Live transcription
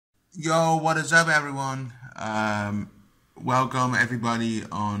Yo, what is up, everyone? Welcome everybody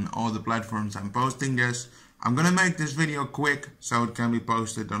on all the platforms I'm posting this. I'm gonna make this video quick so it can be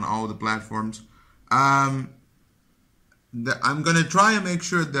posted on all the platforms. I'm gonna try and make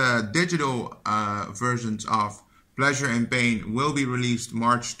sure the digital versions of Pleasure and Pain will be released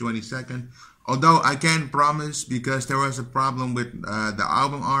March 22nd. Although I can't promise because there was a problem with the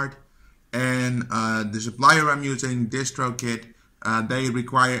album art and the supplier I'm using, DistroKit, they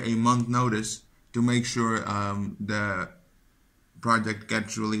require a month notice to make sure the project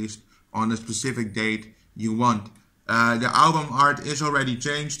gets released on a specific date you want. The album art is already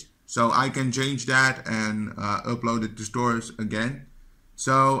changed, so I can change that and upload it to stores again.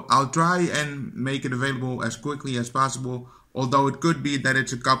 So I'll try and make it available as quickly as possible, although it could be that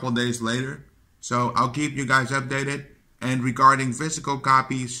it's a couple days later. So I'll keep you guys updated. And regarding physical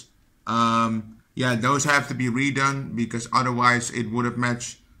copies, yeah, those have to be redone because otherwise it would have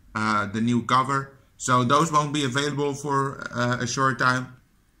matched the new cover. So those won't be available for a short time.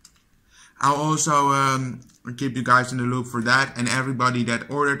 I'll also keep you guys in the loop for that, and everybody that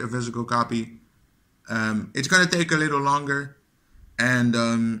ordered a physical copy. It's gonna take a little longer, and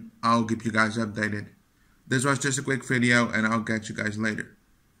I'll keep you guys updated. This was just a quick video, and I'll catch you guys later.